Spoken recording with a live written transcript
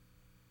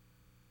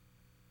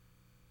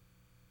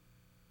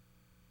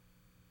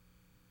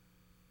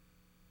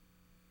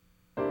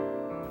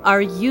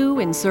Are you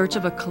in search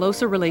of a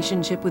closer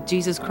relationship with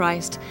Jesus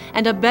Christ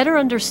and a better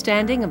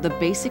understanding of the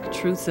basic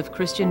truths of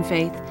Christian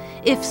faith?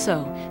 If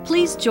so,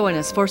 please join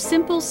us for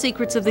Simple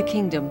Secrets of the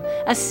Kingdom,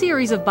 a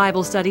series of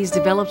Bible studies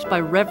developed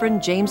by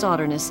Reverend James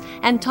Otterness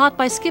and taught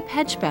by Skip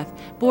Hedgepeth,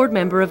 board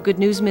member of Good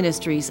News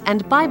Ministries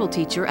and Bible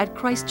teacher at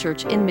Christ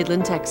Church in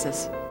Midland,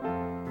 Texas.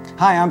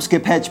 Hi, I'm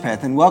Skip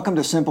Hedgepeth, and welcome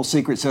to Simple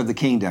Secrets of the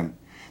Kingdom.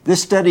 This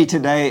study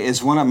today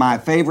is one of my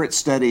favorite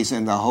studies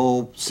in the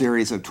whole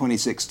series of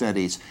 26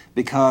 studies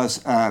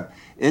because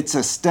it's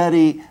a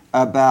study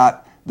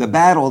about the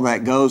battle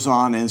that goes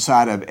on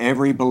inside of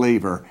every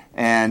believer.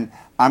 And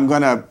I'm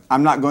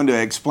not going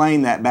to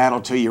explain that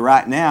battle to you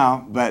right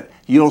now, but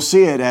you'll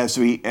see it as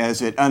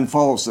it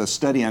unfolds, the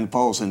study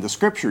unfolds in the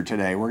Scripture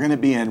today. We're going to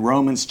be in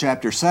Romans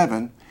chapter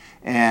 7,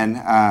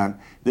 and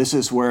this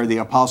is where the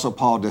Apostle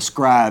Paul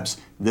describes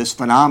this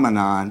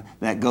phenomenon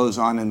that goes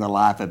on in the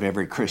life of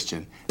every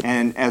Christian.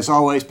 And as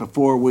always,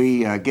 before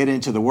we get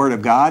into the Word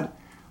of God,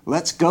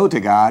 let's go to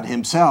God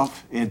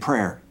Himself in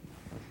prayer.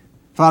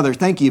 Father,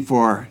 thank you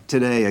for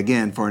today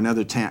again, for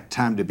another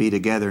time to be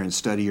together and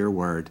study your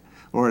Word.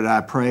 Lord,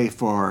 I pray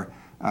for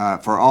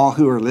all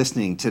who are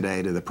listening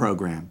today to the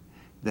program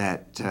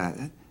that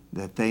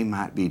they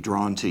might be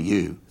drawn to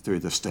you through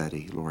the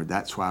study. Lord,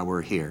 that's why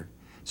we're here,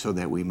 so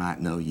that we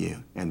might know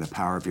you and the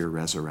power of your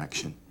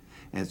resurrection.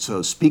 And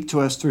so speak to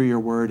us through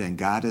your word and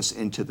guide us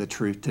into the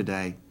truth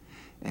today.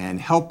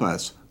 And help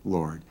us,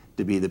 Lord,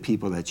 to be the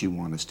people that you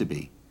want us to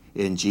be.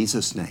 In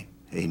Jesus' name,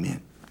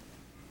 amen.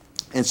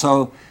 And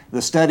so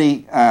the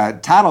study,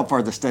 title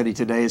for the study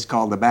today is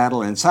called The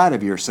Battle Inside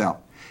of Yourself.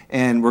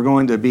 And we're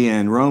going to be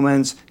in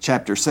Romans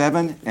chapter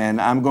 7.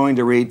 And I'm going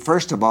to read,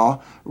 first of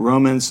all,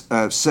 Romans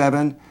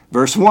 7,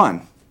 verse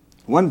 1.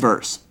 One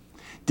verse.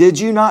 Did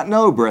you not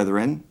know,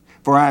 brethren,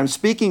 for I am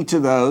speaking to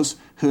those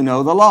who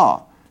know the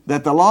law,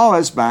 that the law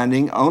is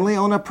binding only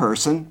on a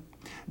person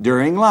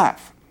during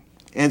life.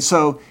 And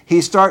so he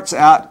starts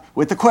out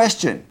with a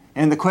question.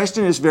 And the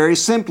question is very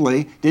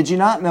simply, did you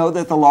not know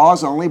that the law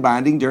is only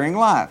binding during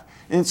life?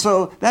 And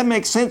so that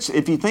makes sense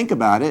if you think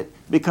about it,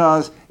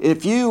 because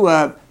if you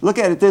look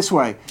at it this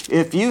way,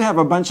 if you have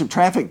a bunch of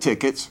traffic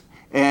tickets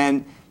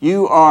and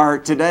you are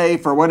today,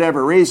 for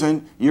whatever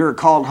reason, you're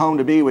called home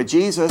to be with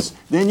Jesus,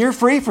 then you're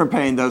free from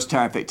paying those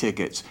traffic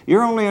tickets.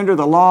 You're only under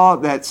the law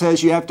that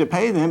says you have to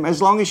pay them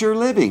as long as you're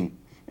living.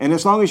 And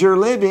as long as you're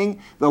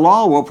living, the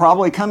law will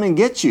probably come and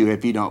get you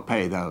if you don't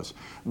pay those.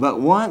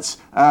 But when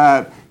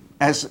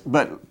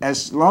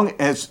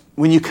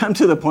you come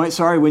to the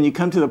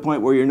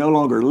point where you're no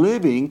longer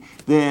living,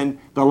 then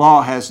the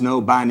law has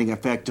no binding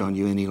effect on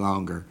you any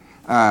longer.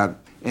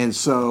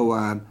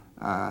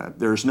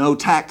 There's no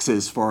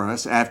taxes for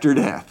us after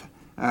death.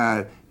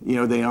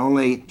 The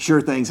only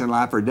sure things in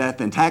life are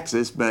death and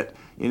taxes, but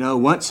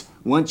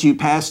once you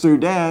pass through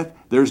death,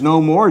 there's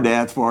no more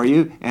death for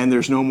you, and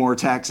there's no more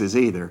taxes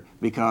either,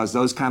 because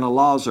those kind of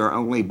laws are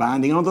only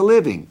binding on the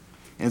living.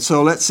 And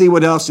so let's see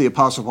what else the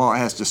Apostle Paul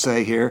has to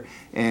say here,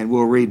 and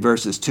we'll read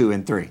verses 2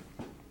 and 3.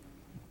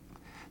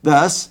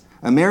 Thus,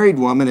 a married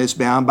woman is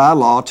bound by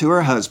law to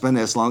her husband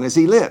as long as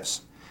he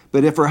lives.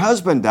 But if her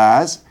husband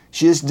dies,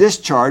 she is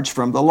discharged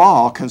from the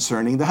law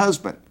concerning the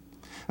husband.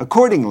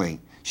 Accordingly,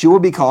 she will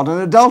be called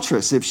an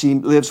adulteress if she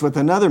lives with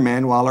another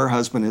man while her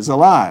husband is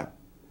alive.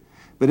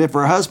 But if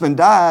her husband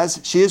dies,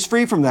 she is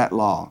free from that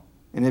law.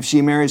 And if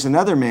she marries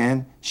another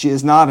man, she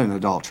is not an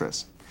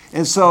adulteress.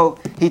 And so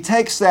he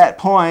takes that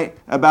point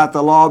about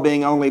the law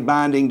being only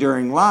binding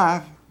during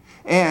life,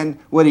 and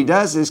what he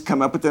does is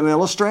come up with an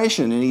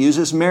illustration, and he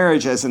uses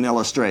marriage as an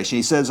illustration.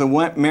 He says a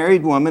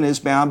married woman is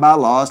bound by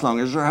law as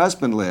long as her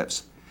husband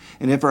lives.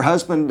 And if her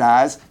husband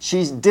dies,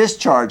 she's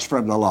discharged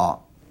from the law.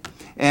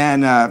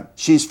 And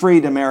she's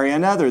free to marry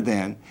another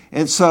then.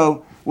 And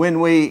so when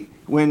we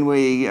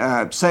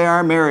say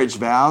our marriage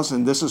vows,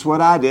 and this is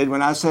what I did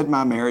when I said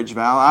my marriage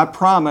vow, I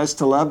promised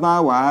to love my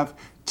wife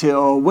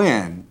till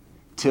when?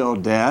 Till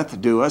death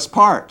do us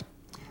part.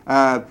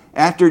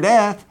 After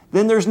death,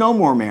 then there's no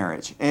more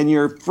marriage, and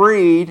you're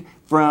freed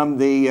from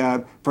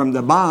the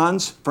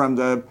bonds, from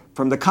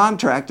the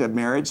contract of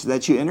marriage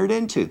that you entered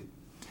into.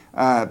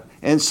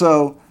 And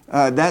so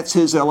that's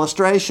his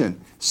illustration.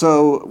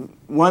 So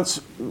once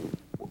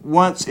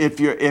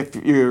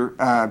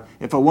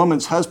if a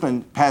woman's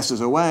husband passes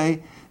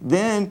away,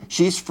 then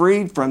she's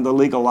freed from the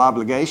legal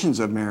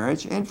obligations of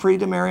marriage and free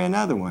to marry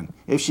another one.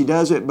 If she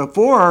does it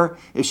before,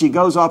 if she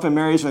goes off and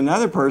marries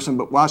another person,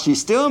 but while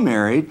she's still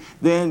married,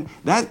 then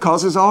that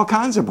causes all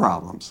kinds of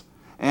problems.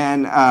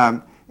 And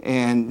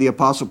the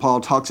Apostle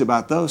Paul talks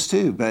about those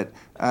too. But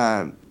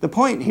the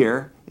point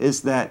here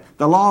is that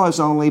the law is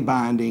only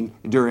binding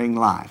during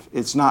life.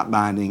 It's not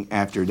binding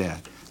after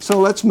death. So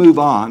let's move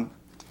on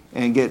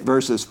and get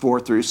verses 4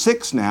 through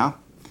 6 now,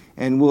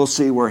 and we'll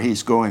see where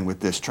he's going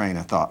with this train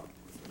of thought.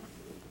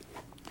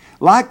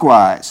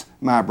 Likewise,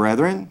 my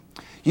brethren,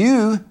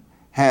 you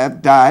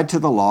have died to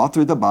the law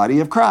through the body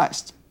of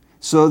Christ,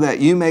 so that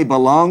you may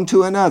belong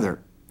to another,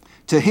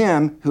 to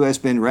him who has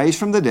been raised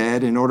from the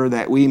dead, in order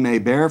that we may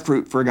bear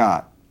fruit for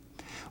God.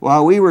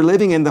 While we were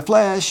living in the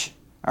flesh,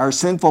 Our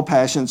sinful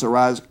passions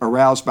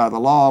aroused by the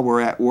law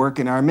were at work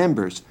in our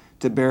members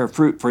to bear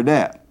fruit for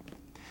death.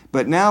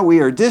 But now we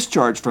are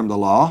discharged from the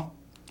law,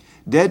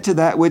 dead to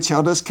that which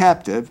held us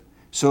captive,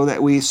 so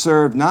that we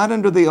serve not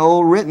under the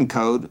old written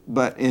code,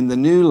 but in the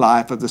new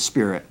life of the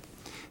Spirit.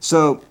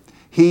 So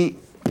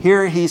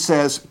here he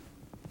says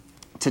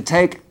to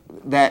take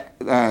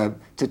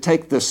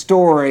the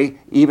story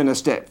even a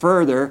step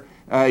further.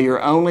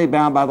 You're only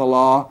bound by the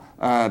law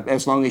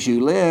as long as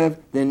you live.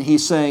 Then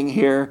he's saying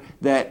here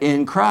that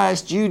in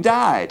Christ you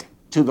died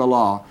to the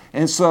law.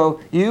 And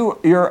so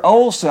your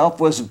old self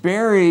was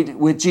buried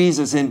with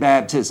Jesus in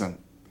baptism.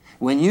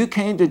 When you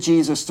came to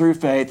Jesus through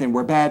faith and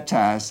were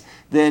baptized,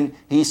 then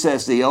he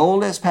says the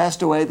old has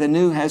passed away, the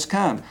new has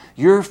come.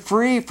 You're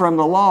free from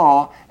the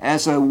law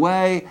as a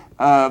way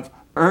of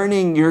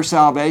earning your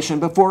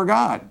salvation before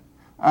God.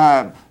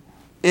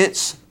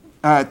 It's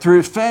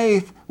through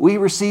faith we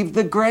receive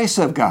the grace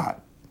of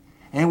God,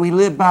 and we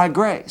live by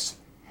grace.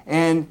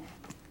 And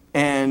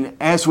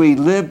as we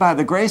live by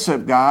the grace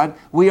of God,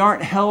 we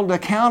aren't held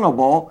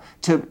accountable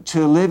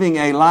to living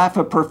a life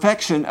of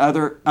perfection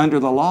under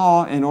the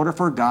law in order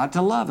for God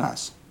to love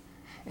us.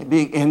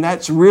 And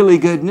that's really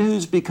good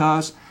news,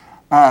 because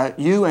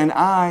you and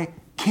I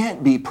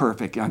can't be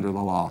perfect under the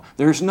law.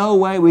 There's no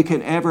way we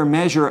can ever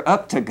measure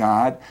up to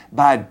God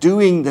by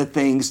doing the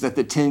things that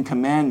the Ten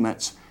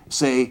Commandments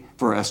say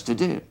for us to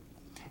do.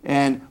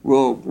 And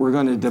we're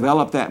going to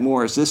develop that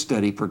more as this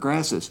study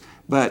progresses.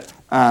 But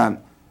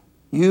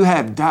you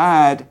have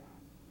died,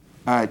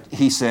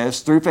 he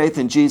says, through faith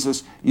in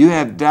Jesus. You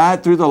have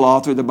died through the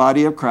law, through the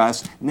body of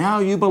Christ. Now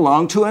you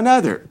belong to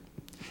another.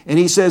 And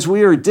he says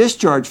we are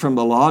discharged from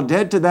the law,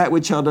 dead to that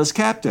which held us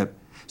captive,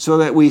 so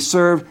that we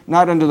serve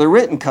not under the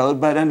written code,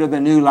 but under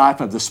the new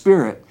life of the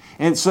Spirit.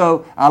 And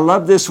so I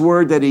love this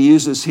word that he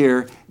uses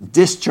here,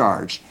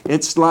 discharge.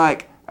 It's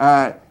like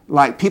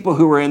people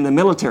who are in the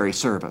military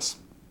service.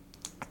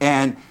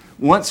 And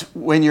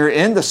when you're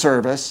in the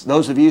service,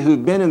 those of you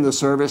who've been in the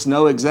service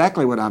know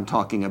exactly what I'm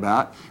talking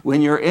about.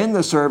 When you're in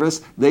the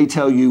service, they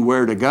tell you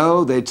where to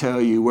go, they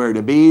tell you where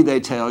to be,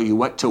 they tell you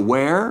what to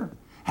wear,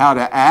 how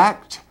to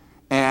act.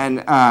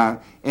 And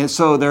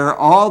so there are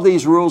all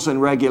these rules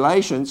and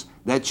regulations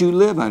that you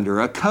live under,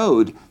 a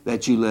code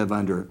that you live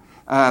under.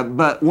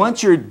 But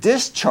once you're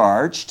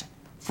discharged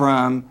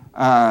from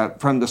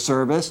the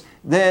service,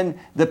 then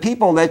the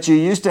people that you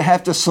used to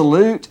have to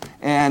salute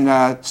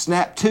and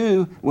snap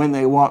to when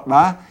they walk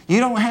by, you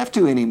don't have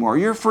to anymore.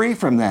 You're free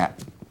from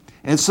that.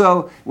 And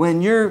so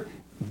when you're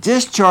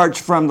discharged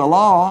from the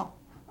law,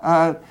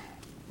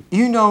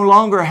 you no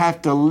longer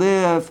have to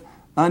live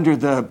under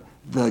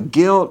the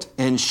guilt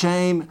and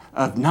shame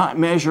of not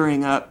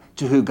measuring up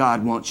to who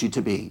God wants you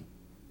to be.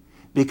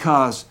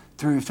 Because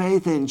through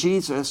faith in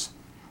Jesus,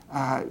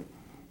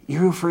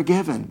 you're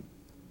forgiven.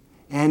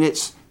 And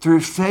it's through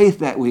faith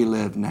that we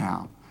live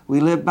now. We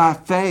live by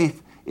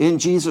faith in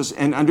Jesus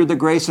and under the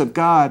grace of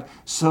God,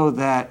 so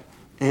that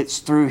it's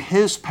through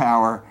His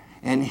power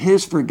and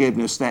His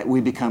forgiveness that we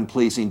become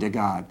pleasing to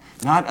God.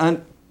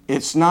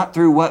 It's not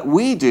through what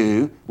we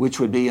do, which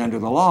would be under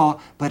the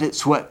law, but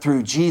it's what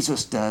through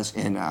Jesus does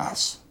in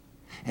us.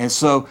 And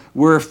so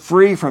we're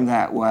free from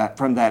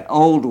that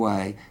old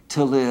way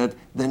to live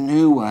the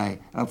new way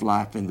of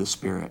life in the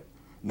Spirit.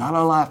 Not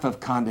a life of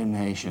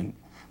condemnation,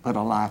 but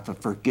a life of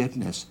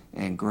forgiveness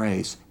and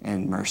grace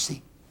and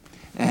mercy.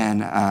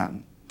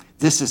 And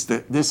this is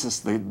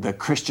the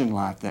Christian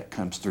life that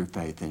comes through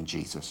faith in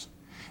Jesus.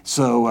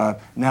 So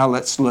now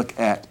let's look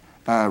at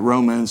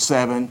Romans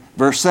 7,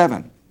 verse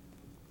 7.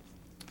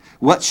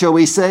 What shall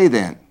we say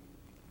then?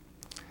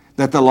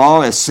 That the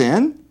law is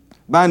sin?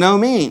 By no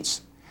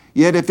means.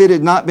 Yet if it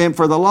had not been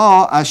for the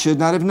law, I should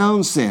not have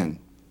known sin.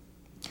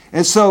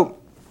 And so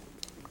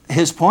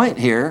his point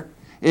here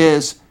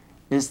is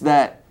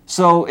that,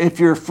 so if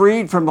you're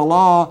freed from the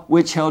law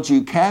which held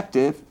you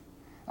captive,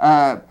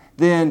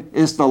 then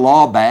is the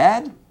law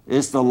bad?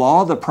 Is the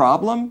law the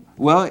problem?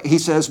 Well, he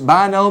says,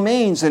 by no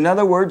means. In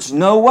other words,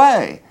 no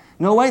way.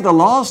 No way, the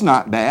law's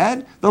not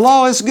bad. The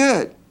law is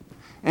good.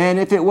 And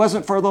if it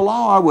wasn't for the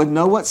law, I would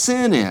know what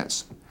sin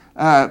is.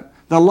 The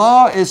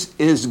law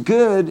is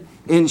good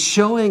in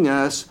showing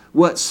us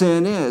what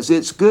sin is.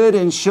 It's good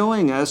in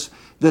showing us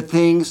the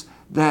things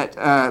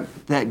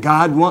that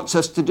God wants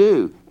us to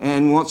do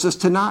and wants us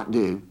to not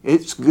do.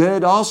 It's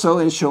good also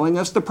in showing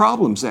us the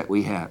problems that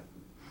we have.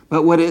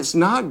 But what it's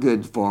not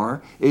good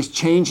for is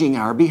changing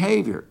our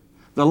behavior.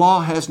 The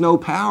law has no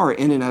power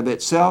in and of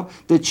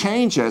itself to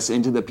change us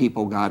into the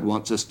people God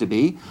wants us to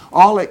be.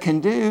 All it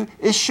can do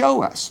is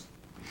show us.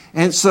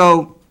 And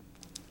so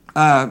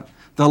the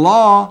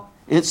law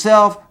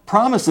itself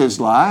promises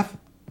life,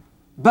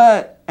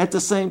 but at the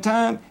same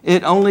time,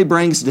 it only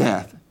brings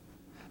death,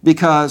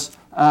 because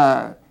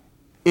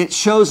it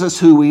shows us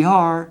who we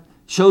are,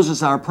 shows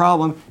us our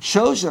problem,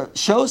 shows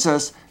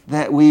us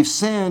that we've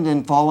sinned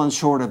and fallen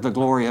short of the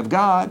glory of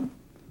God,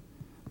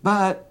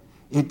 but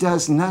it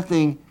does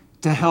nothing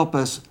to help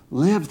us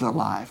live the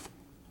life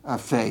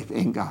of faith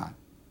in God.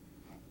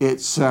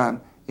 It's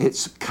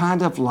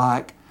kind of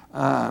like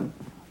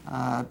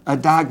a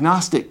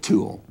diagnostic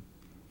tool.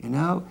 You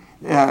know,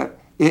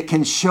 it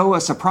can show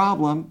us a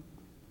problem,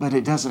 but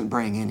it doesn't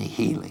bring any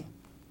healing.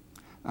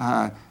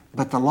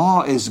 But the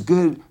law is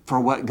good for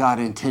what God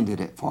intended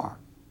it for.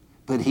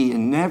 But He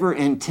never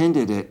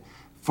intended it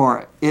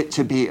for it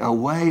to be a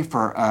way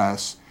for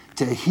us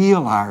to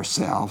heal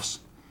ourselves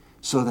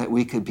so that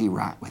we could be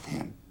right with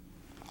Him.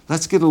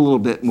 Let's get a little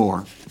bit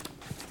more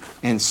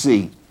and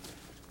see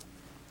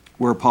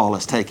where Paul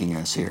is taking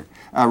us here.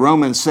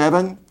 Romans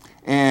 7,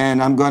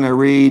 and I'm going to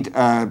read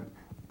a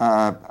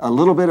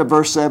little bit of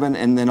verse 7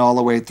 and then all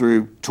the way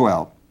through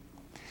 12.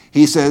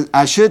 He says,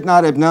 I should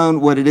not have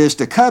known what it is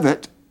to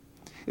covet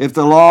if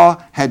the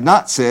law had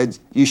not said,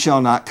 you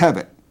shall not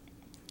covet.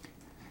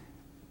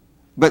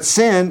 But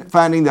sin,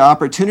 finding the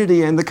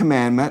opportunity in the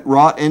commandment,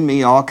 wrought in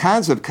me all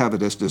kinds of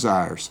covetous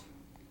desires.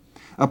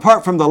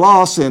 Apart from the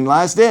law, sin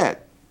lies dead.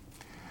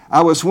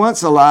 I was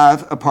once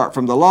alive apart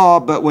from the law,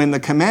 but when the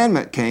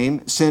commandment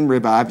came, sin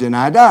revived and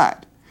I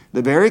died.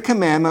 The very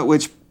commandment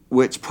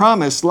which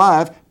promised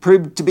life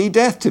proved to be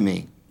death to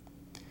me.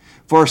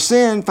 For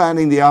sin,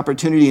 finding the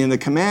opportunity in the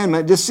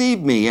commandment,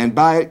 deceived me, and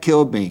by it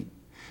killed me.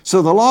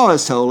 So the law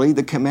is holy,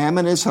 the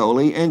commandment is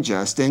holy and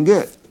just and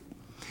good.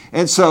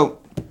 And so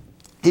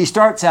he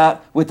starts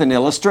out with an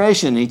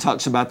illustration. He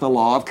talks about the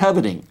law of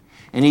coveting.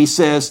 And he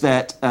says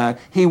that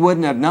he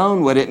wouldn't have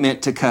known what it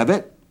meant to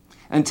covet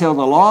until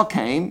the law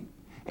came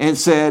and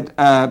said,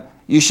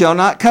 you shall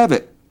not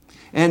covet.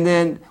 And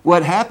then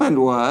what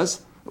happened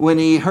was, when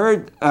he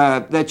heard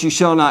that you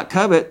shall not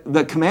covet,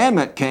 the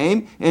commandment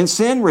came and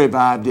sin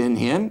revived in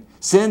him.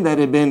 Sin that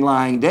had been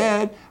lying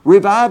dead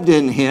revived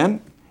in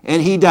him,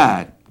 and he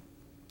died.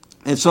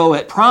 And so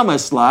it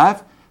promised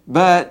life,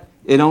 but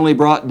it only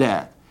brought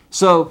death.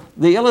 So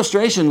the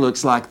illustration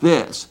looks like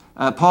this.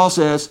 Paul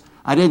says,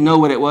 I didn't know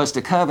what it was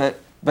to covet,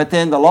 but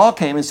then the law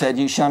came and said,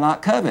 you shall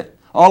not covet.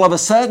 All of a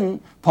sudden,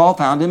 Paul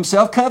found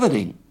himself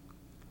coveting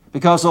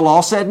because the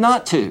law said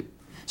not to.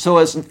 So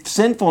his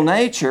sinful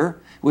nature,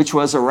 which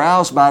was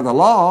aroused by the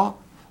law,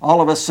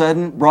 all of a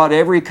sudden brought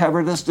every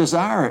covetous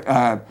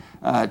desire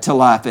to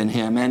life in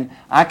him. And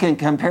I can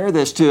compare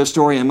this to a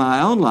story in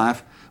my own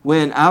life.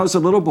 When I was a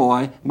little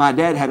boy, my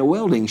dad had a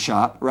welding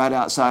shop right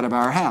outside of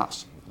our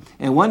house.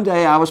 And one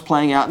day I was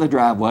playing out in the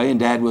driveway and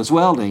Dad was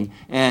welding.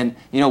 And,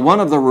 one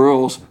of the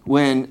rules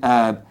when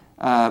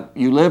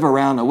you live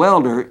around a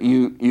welder,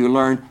 you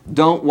learn,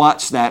 don't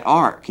watch that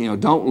arc.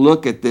 Don't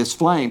look at this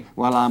flame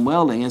while I'm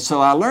welding. And so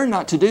I learned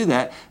not to do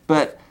that.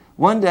 But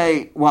one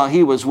day while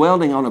he was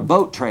welding on a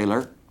boat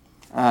trailer,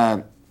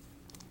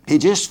 he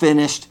just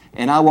finished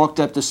and I walked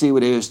up to see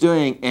what he was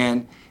doing.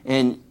 And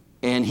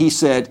he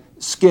said,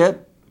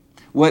 Skip,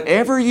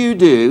 whatever you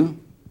do,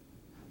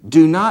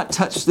 do not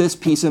touch this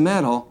piece of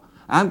metal.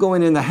 I'm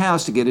going in the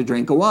house to get a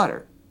drink of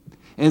water.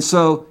 And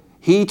so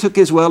he took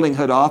his welding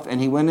hood off and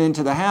he went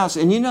into the house.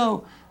 And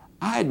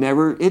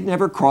it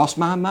never crossed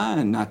my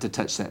mind not to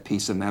touch that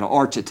piece of metal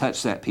or to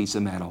touch that piece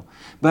of metal.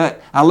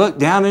 But I looked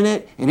down in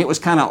it and it was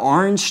kind of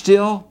orange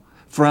still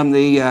from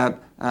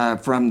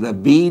the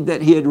bead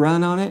that he had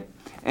run on it.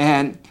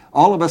 And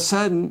all of a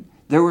sudden,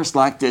 there was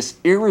like this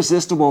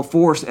irresistible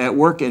force at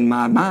work in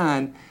my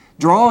mind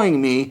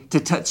drawing me to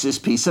touch this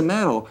piece of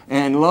metal.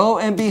 And lo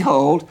and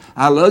behold,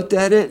 I looked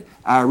at it,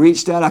 I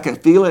reached out, I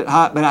could feel it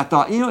hot, but I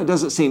thought, it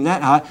doesn't seem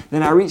that hot.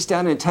 Then I reached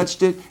down and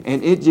touched it,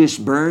 and it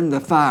just burned the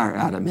fire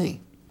out of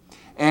me.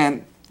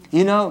 And,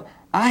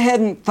 I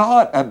hadn't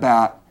thought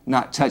about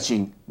not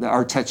touching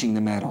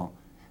the metal,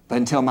 but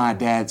until my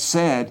dad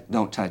said,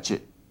 don't touch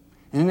it.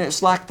 And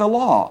it's like the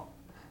law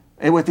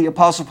with the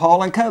Apostle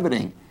Paul and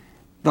coveting.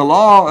 The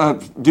law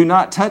of do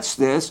not touch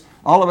this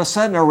all of a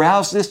sudden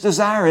aroused this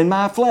desire in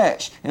my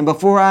flesh. And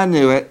before I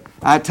knew it,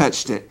 I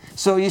touched it.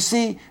 So you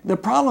see, the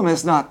problem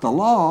is not the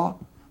law.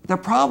 The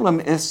problem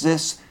is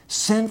this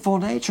sinful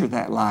nature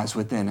that lies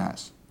within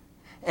us.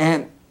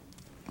 And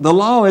the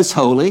law is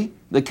holy,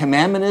 the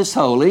commandment is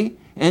holy,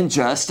 and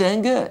just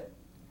and good.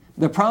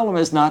 The problem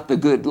is not the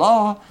good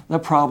law, the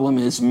problem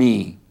is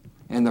me,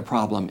 and the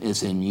problem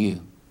is in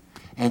you.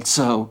 And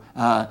so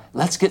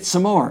let's get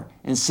some more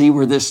and see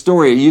where this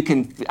story,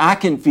 I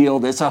can feel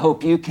this, I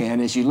hope you can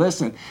as you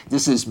listen.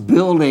 This is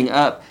building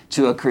up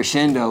to a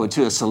crescendo,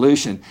 to a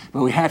solution.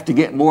 But we have to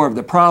get more of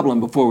the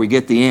problem before we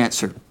get the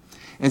answer.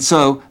 And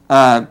so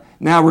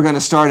now we're going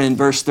to start in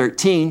verse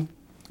 13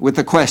 with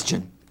a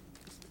question.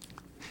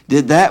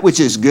 Did that which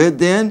is good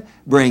then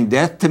bring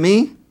death to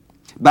me?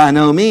 By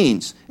no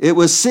means. It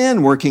was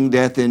sin working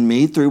death in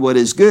me through what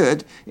is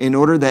good, in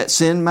order that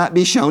sin might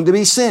be shown to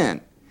be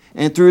sin,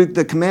 and through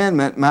the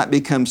commandment might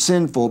become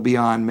sinful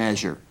beyond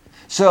measure.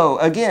 So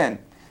again,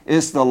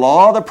 is the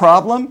law the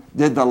problem?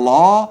 Did the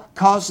law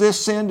cause this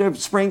sin to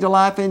spring to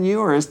life in you,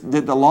 or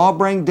did the law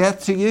bring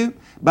death to you?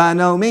 By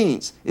no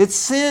means. It's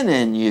sin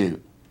in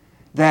you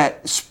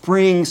that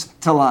springs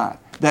to life,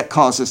 that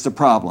causes the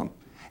problem.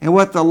 And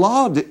what the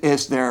law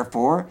is there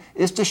for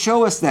is to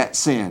show us that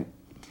sin.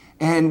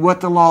 And what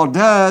the law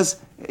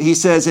does, he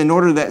says, in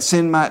order that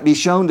sin might be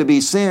shown to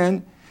be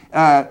sin,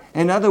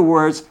 in other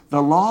words,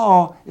 the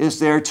law is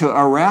there to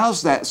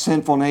arouse that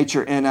sinful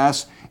nature in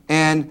us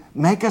and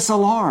make us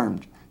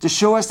alarmed, to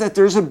show us that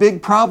there's a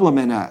big problem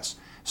in us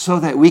so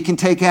that we can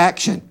take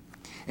action.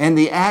 And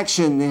the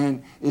action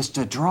then is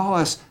to draw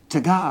us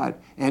to God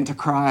and to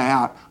cry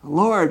out,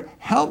 Lord,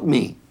 help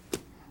me.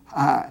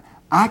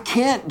 I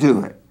can't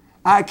do it.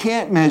 I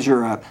can't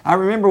measure up. I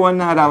remember one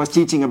night I was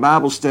teaching a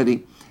Bible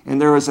study,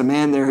 and there was a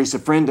man there, he's a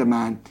friend of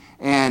mine,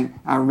 and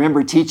I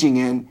remember teaching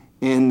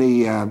in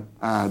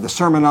the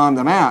Sermon on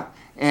the Mount.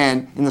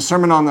 And in the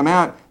Sermon on the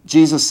Mount,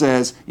 Jesus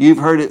says, you've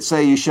heard it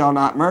say you shall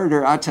not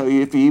murder. I tell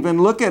you, if you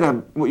even look at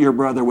your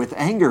brother with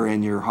anger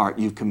in your heart,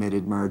 you've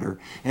committed murder.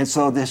 And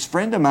so this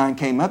friend of mine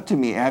came up to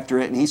me after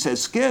it, and he said,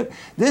 Skip,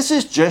 this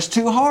is just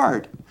too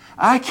hard.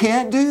 I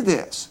can't do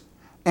this.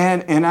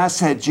 And I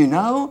said,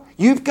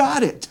 you've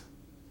got it.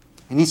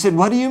 And he said,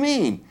 what do you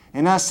mean?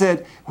 And I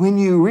said, when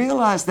you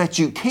realize that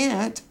you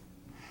can't,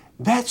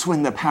 that's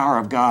when the power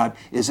of God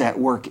is at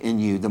work in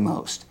you the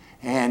most.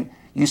 And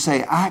you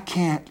say, I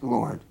can't,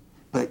 Lord,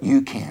 but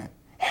you can.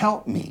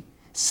 Help me.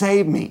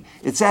 Save me.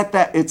 It's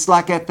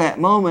like at that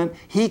moment,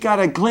 he got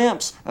a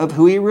glimpse of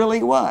who he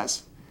really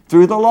was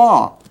through the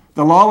law.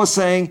 The law was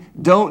saying,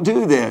 don't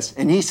do this.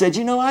 And he said,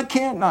 I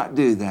can't not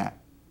do that.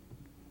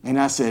 And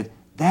I said,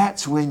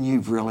 that's when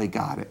you've really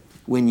got it,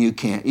 when you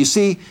can't. You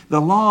see, the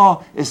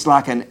law is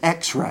like an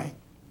x-ray.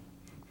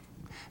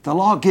 The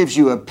law gives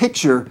you a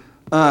picture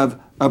of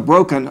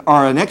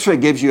an x-ray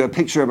gives you a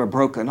picture of a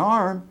broken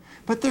arm,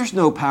 but there's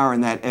no power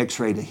in that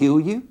x-ray to heal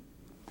you.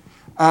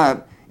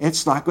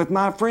 It's like with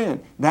my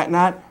friend. That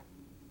night,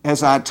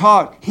 as I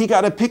taught, he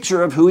got a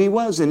picture of who he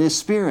was in his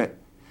spirit,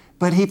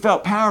 but he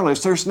felt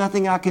powerless. There's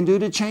nothing I can do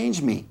to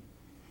change me.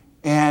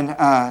 And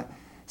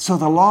so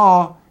the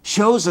law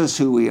shows us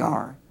who we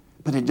are,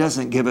 but it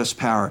doesn't give us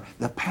power.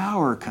 The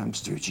power comes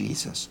through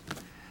Jesus.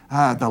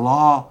 The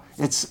law,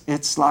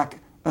 it's like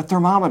a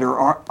thermometer,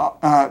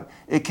 or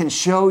it can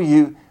show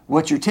you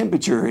what your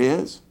temperature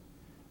is,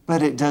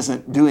 but it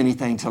doesn't do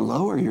anything to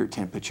lower your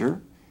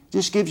temperature. It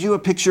just gives you a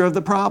picture of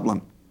the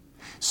problem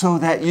so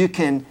that you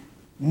can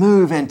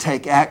move and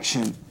take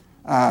action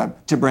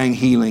to bring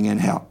healing and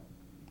help.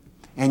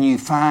 And you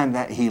find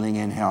that healing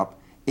and help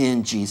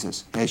in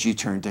Jesus as you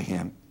turn to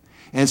Him.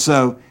 And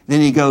so then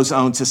he goes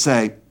on to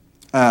say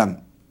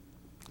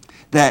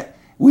that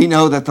we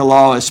know that the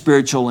law is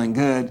spiritual and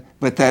good,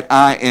 but that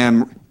I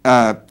am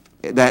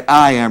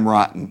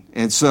rotten.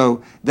 And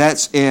so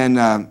that's in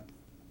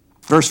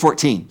verse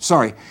 14.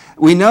 Sorry.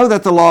 We know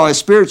that the law is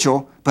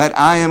spiritual, but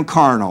I am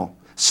carnal,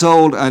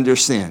 sold under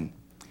sin.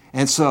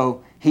 And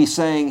so he's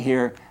saying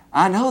here,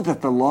 I know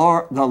that the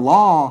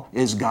law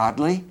is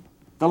godly.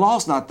 The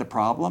law's not the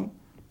problem.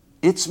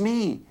 It's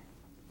me.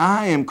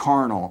 I am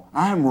carnal.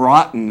 I am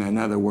rotten, in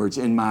other words,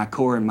 in my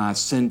core, in my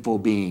sinful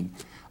being.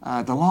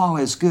 The law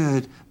is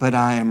good, but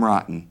I am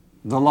rotten.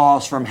 The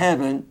law's from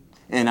heaven,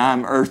 and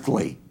I'm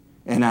earthly,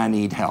 and I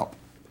need help.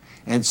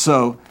 And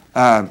so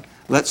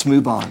let's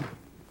move on.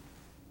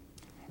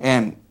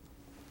 And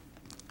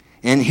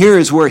here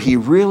is where he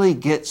really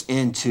gets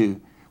into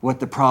what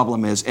the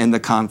problem is and the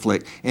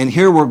conflict. And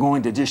here we're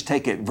going to just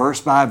take it verse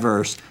by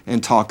verse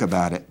and talk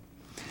about it.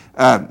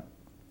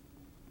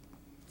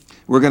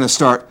 We're going to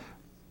start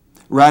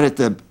right at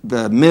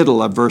the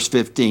middle of verse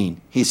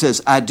 15. He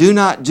says, I do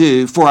not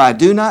do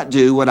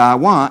what I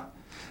want,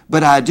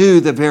 but I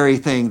do the very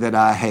thing that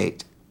I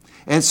hate.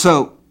 And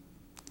so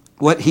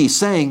what he's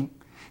saying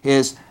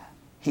is,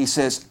 he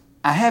says,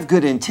 I have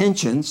good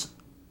intentions.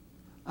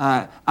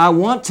 I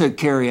want to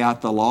carry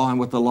out the law and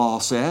what the law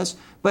says,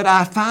 but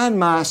I find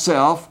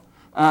myself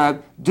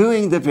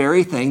doing the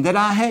very thing that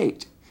I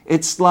hate.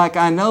 It's like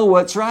I know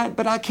what's right,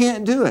 but I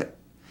can't do it.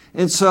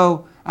 And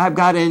so I've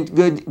got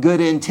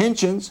good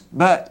intentions,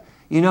 but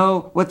you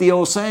know what the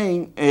old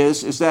saying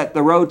is that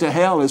the road to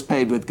hell is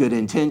paved with good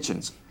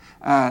intentions.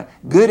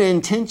 Good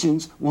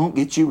intentions won't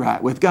get you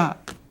right with God.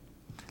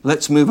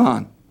 Let's move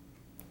on.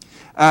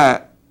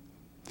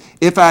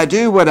 If I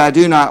do what I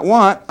do not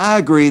want, I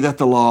agree that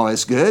the law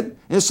is good.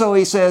 And so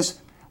he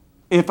says,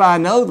 if I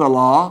know the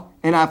law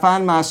and I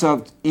find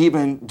myself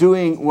even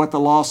doing what the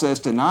law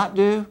says to not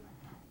do,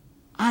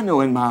 I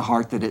know in my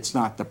heart that it's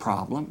not the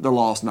problem. The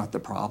law's not the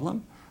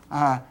problem.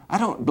 I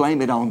don't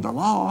blame it on the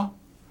law.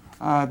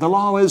 The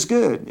law is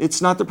good.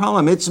 It's not the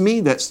problem. It's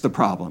me that's the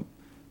problem.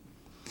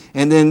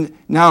 And then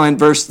now in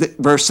verse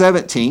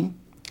 17,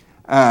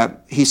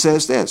 he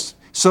says this,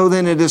 so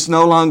then it is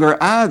no longer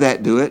I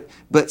that do it,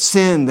 but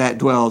sin that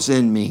dwells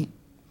in me.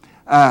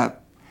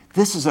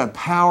 This is a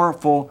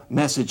powerful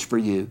message for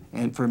you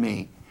and for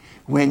me.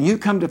 When you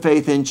come to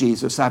faith in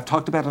Jesus, I've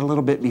talked about it a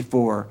little bit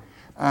before,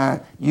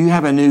 you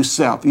have a new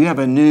self.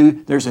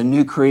 There's a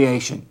new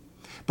creation.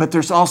 But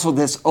there's also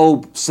this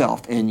old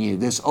self in you,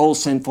 this old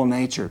sinful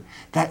nature.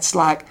 That's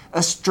like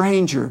a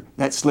stranger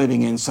that's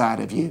living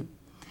inside of you.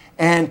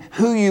 And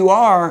who you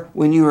are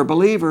when you're a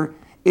believer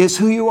is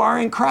who you are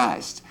in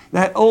Christ.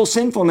 That old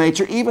sinful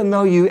nature, even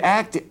though you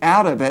act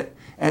out of it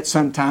at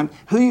some time,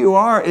 who you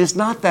are is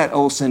not that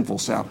old sinful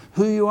self.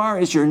 Who you are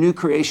is your new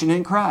creation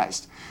in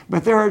Christ.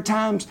 But there are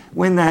times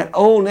when that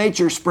old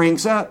nature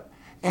springs up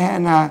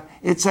And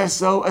it's as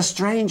though a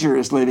stranger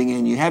is living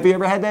in you. Have you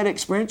ever had that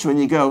experience when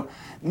you go,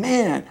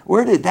 man,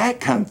 where did that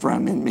come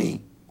from in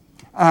me?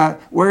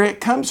 Where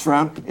it comes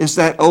from is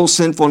that old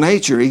sinful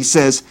nature. He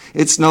says,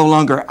 it's no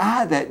longer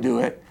I that do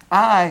it,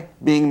 I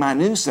being my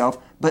new self,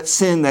 but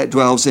sin that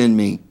dwells in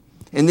me.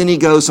 And then he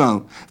goes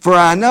on, for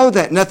I know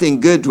that nothing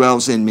good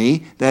dwells in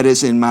me, that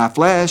is in my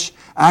flesh.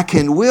 I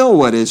can will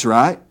what is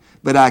right,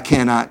 but I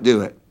cannot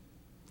do it.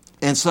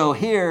 And so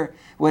here,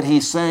 what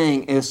he's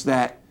saying is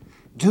that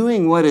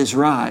doing what is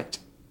right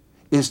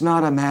is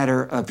not a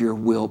matter of your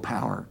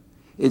willpower.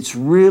 It's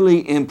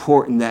really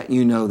important that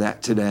you know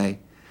that today.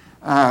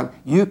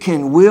 You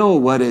can will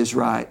what is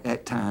right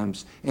at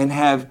times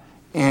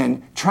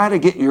and try to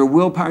get your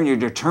willpower and your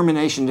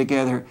determination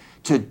together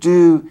to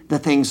do the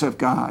things of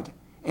God.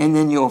 And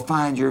then you'll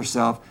find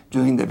yourself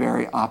doing the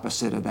very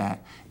opposite of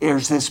that.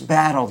 There's this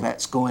battle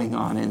that's going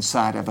on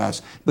inside of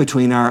us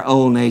between our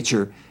old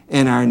nature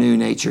and our new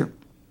nature.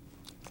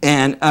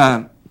 And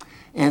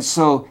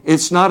so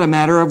it's not a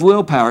matter of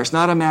willpower. It's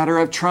not a matter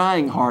of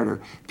trying harder.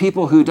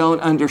 People who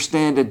don't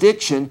understand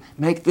addiction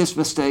make this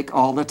mistake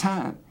all the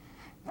time.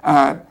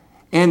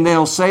 And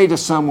they'll say to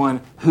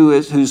someone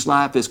whose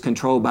life is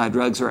controlled by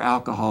drugs or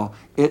alcohol,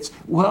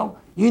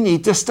 you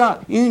need to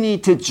stop. You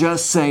need to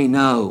just say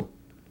no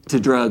to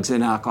drugs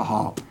and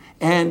alcohol.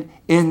 And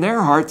in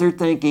their heart, they're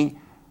thinking,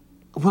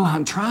 well,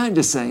 I'm trying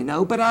to say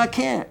no, but I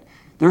can't.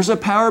 There's a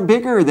power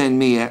bigger than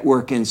me at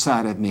work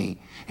inside of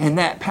me. And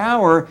that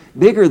power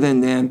bigger than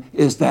them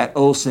is that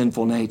old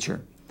sinful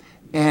nature.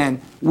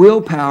 And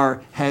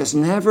willpower has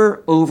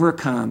never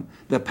overcome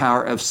the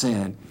power of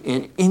sin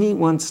in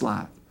anyone's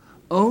life.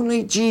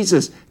 Only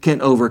Jesus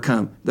can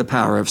overcome the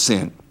power of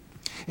sin.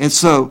 And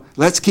so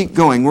let's keep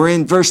going. We're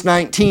in verse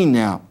 19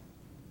 now.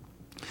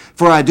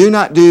 For I do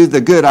not do the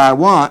good I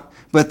want,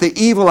 but the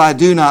evil I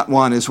do not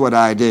want is what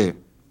I do.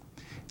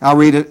 I'll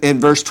read it in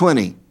verse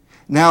 20.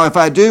 Now if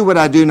I do what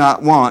I do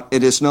not want,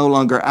 it is no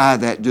longer I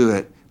that do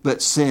it,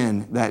 but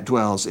sin that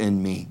dwells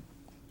in me.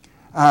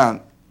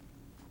 And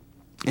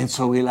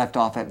so we left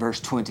off at verse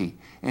 20.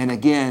 And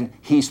again,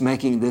 he's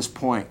making this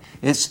point.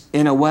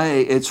 In a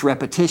way, it's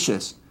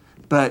repetitious.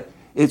 But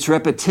it's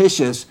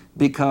repetitious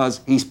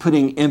because he's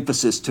putting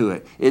emphasis to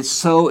it. It's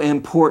so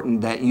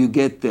important that you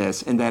get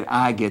this and that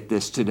I get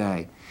this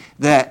today.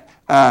 That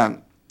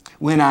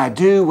when I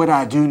do what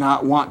I do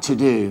not want to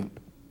do,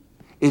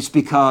 it's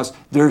because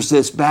there's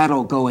this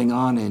battle going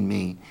on in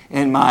me.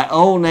 And my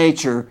old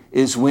nature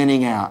is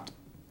winning out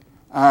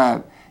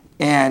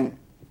and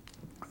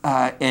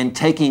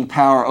taking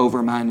power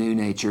over my new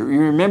nature. You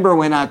remember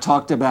when I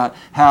talked about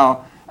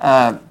how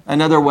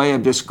another way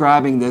of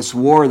describing this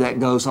war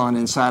that goes on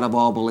inside of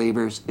all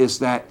believers is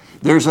that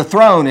there's a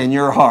throne in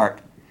your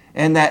heart.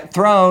 And that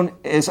throne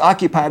is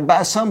occupied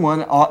by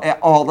someone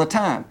all the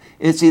time.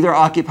 It's either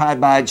occupied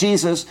by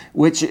Jesus,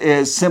 which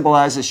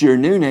symbolizes your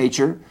new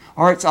nature,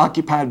 or it's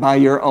occupied by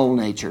your old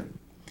nature.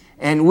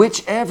 And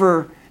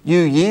whichever you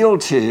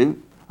yield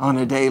to on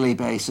a daily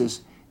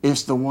basis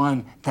is the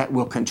one that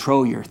will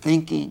control your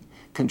thinking,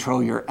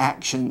 control your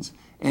actions,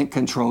 and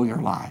control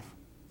your life.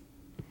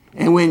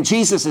 And when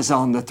Jesus is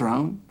on the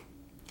throne,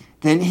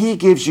 then he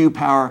gives you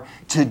power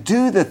to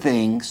do the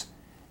things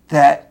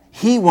that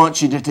he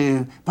wants you to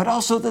do, but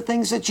also the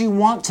things that you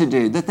want to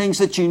do, the things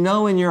that you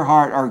know in your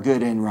heart are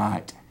good and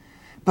right.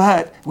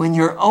 But when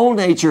your old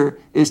nature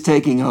is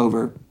taking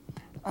over,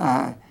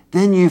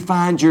 then you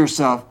find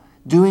yourself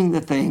doing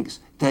the things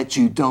that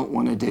you don't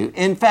want to do.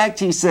 In fact,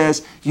 he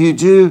says, you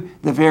do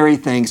the very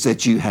things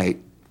that you hate.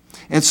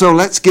 And so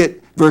let's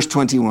get verse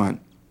 21.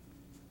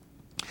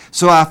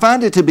 So I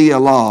find it to be a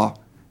law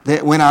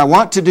that when I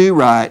want to do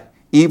right,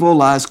 evil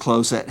lies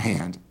close at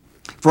hand.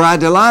 For I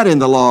delight in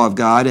the law of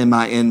God in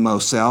my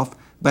inmost self,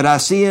 but I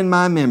see in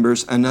my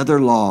members another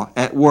law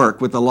at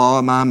work with the law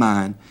of my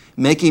mind,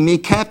 making me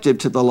captive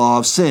to the law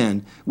of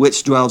sin,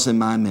 which dwells in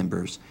my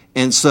members.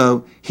 And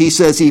so he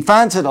says he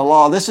finds it a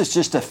law. This is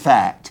just a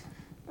fact,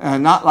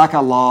 not like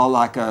a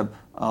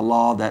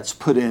law that's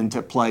put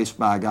into place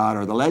by God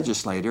or the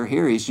legislator.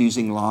 Here he's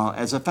using law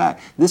as a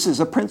fact. This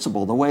is a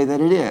principle, the way that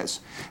it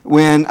is.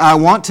 When I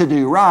want to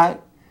do right,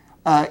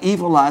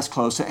 evil lies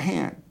close at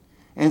hand.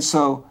 And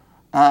so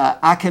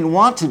I can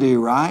want to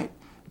do right,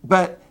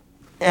 but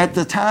at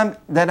the time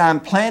that I'm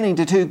planning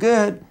to do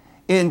good,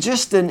 in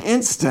just an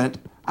instant,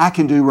 I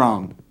can do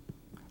wrong.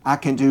 I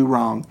can do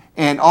wrong.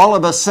 And all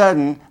of a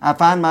sudden, I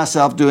find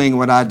myself doing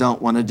what I don't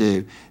want to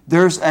do.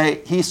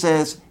 He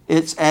says,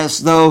 it's as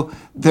though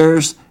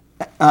there's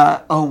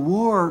a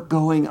war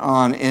going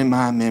on in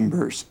my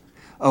members.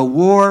 A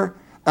war,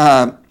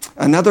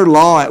 another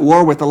law at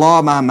war with the law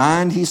of my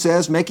mind, he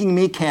says, making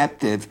me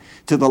captive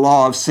to the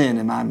law of sin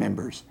in my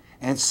members.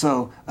 And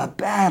so a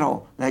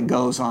battle that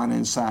goes on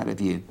inside of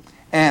you.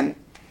 And,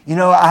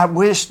 I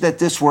wish that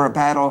this were a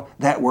battle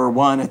that were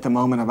won at the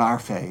moment of our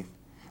faith,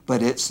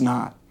 but it's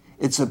not.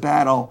 It's a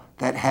battle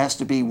that has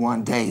to be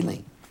won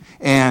daily.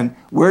 And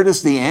where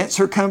does the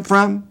answer come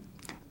from?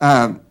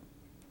 The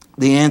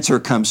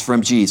answer comes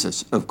from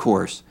Jesus, of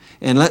course.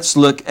 And let's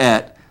look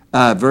at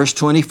verse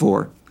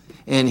 24.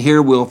 And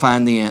here we'll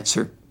find the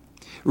answer.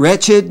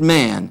 Wretched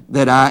man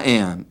that I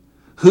am,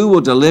 who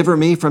will deliver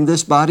me from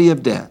this body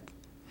of death?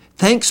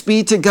 Thanks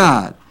be to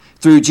God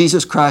through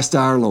Jesus Christ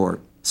our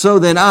Lord. So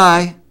then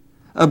I,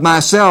 of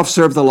myself,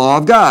 serve the law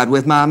of God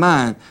with my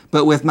mind,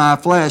 but with my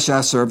flesh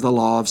I serve the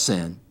law of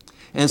sin.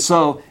 And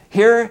so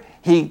here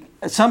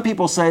some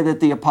people say that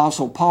the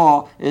Apostle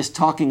Paul is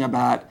talking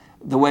about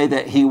the way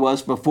that he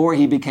was before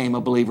he became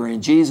a believer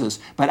in Jesus.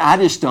 But I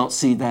just don't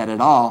see that at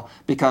all,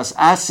 because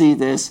I see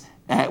this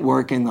at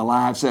work in the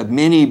lives of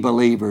many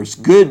believers,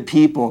 good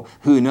people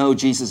who know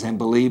Jesus and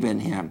believe in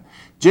Him.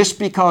 Just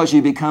because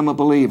you become a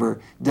believer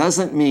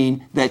doesn't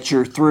mean that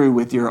you're through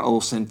with your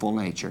old sinful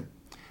nature.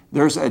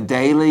 There's a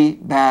daily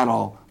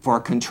battle for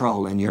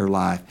control in your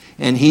life.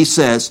 And he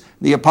says,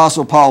 the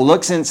Apostle Paul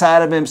looks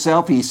inside of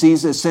himself, he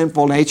sees his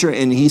sinful nature,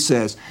 and he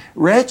says,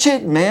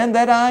 wretched man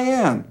that I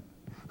am,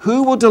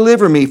 who will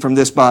deliver me from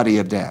this body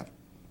of death?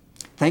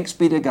 Thanks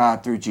be to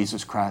God through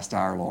Jesus Christ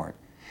our Lord.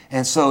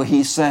 And so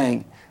he's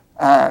saying,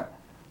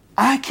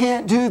 I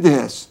can't do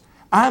this.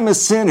 I'm a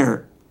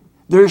sinner.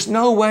 There's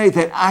no way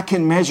that I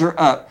can measure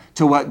up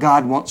to what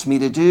God wants me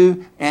to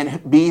do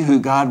and be who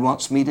God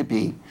wants me to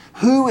be.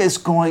 Who is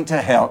going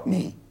to help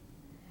me?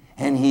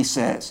 And he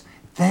says,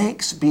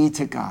 thanks be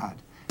to God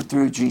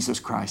through Jesus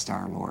Christ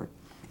our Lord.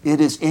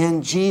 It is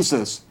in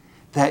Jesus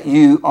that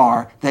you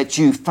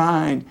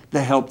find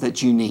the help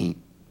that you need.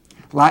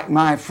 Like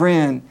my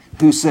friend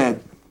who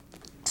said,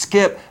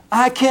 Skip,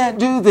 I can't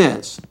do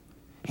this.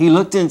 He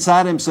looked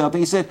inside himself and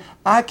he said,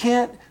 I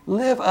can't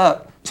live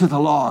up to the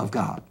law of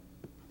God.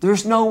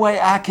 There's no way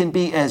I can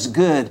be as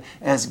good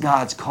as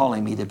God's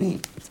calling me to be.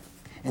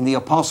 And the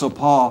Apostle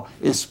Paul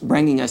is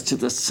bringing us to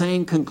the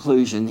same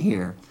conclusion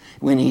here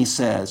when he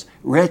says,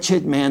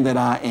 wretched man that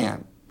I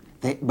am.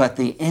 But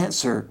the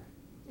answer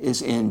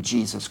is in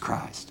Jesus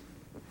Christ.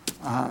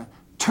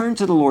 Turn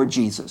to the Lord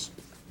Jesus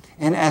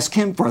and ask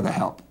Him for the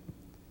help.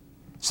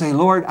 Say,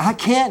 Lord, I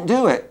can't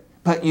do it,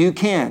 but you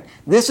can.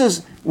 This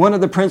is one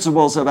of the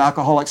principles of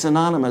Alcoholics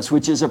Anonymous,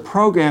 which is a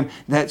program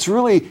that's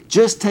really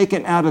just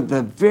taken out of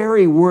the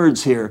very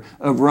words here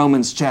of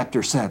Romans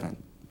chapter 7.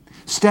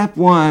 Step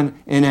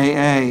 1 in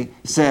AA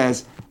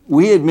says,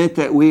 we admit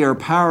that we are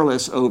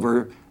powerless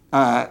over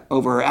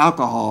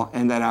alcohol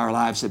and that our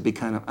lives have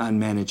become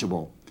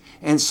unmanageable.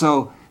 And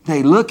so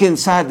they look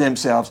inside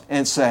themselves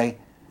and say,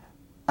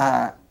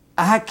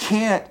 I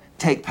can't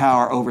take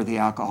power over the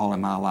alcohol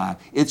in my life.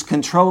 It's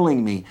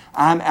controlling me.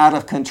 I'm out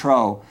of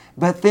control.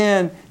 But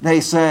then they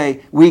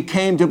say, we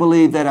came to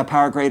believe that a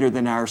power greater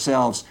than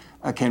ourselves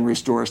can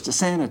restore us to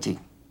sanity.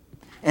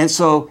 And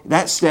so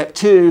that's step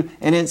 2.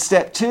 And in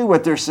step 2,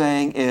 what they're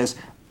saying is,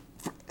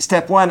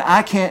 step 1,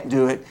 I can't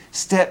do it.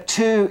 Step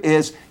 2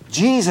 is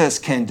Jesus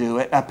can do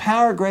it. A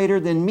power greater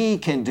than me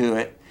can do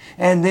it.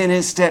 And then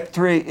in step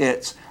 3,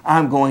 it's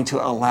I'm going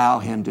to allow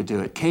Him to do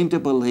it. Came to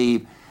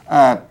believe,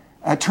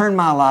 turn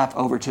my life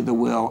over to the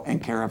will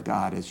and care of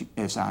God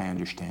as I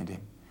understand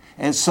Him.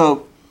 And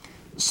so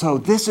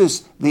this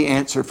is the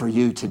answer for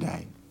you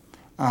today.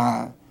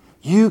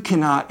 You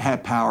cannot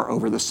have power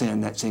over the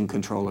sin that's in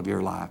control of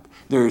your life.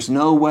 There's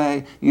no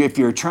way. If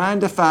you're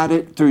trying to fight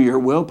it through your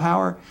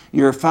willpower,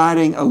 you're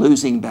fighting a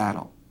losing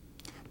battle.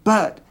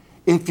 But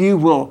if you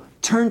will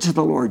turn to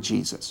the Lord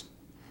Jesus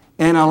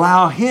and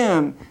allow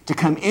Him to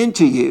come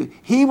into you,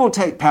 He will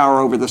take power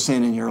over the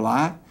sin in your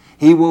life.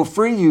 He will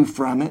free you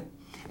from it.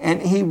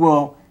 And He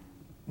will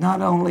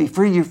not only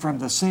free you from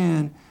the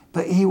sin,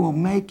 but He will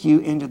make you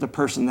into the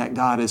person that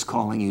God is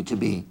calling you to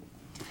be.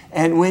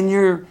 And when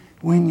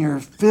you're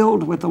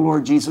filled with the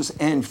Lord Jesus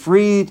and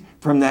freed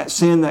from that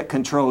sin that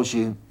controls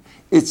you,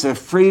 it's a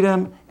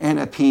freedom and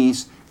a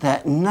peace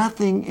that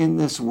nothing in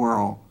this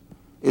world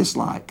is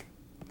like.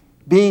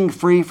 Being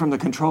free from the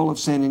control of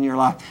sin in your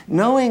life,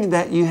 knowing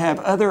that you have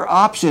other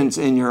options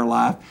in your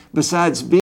life besides being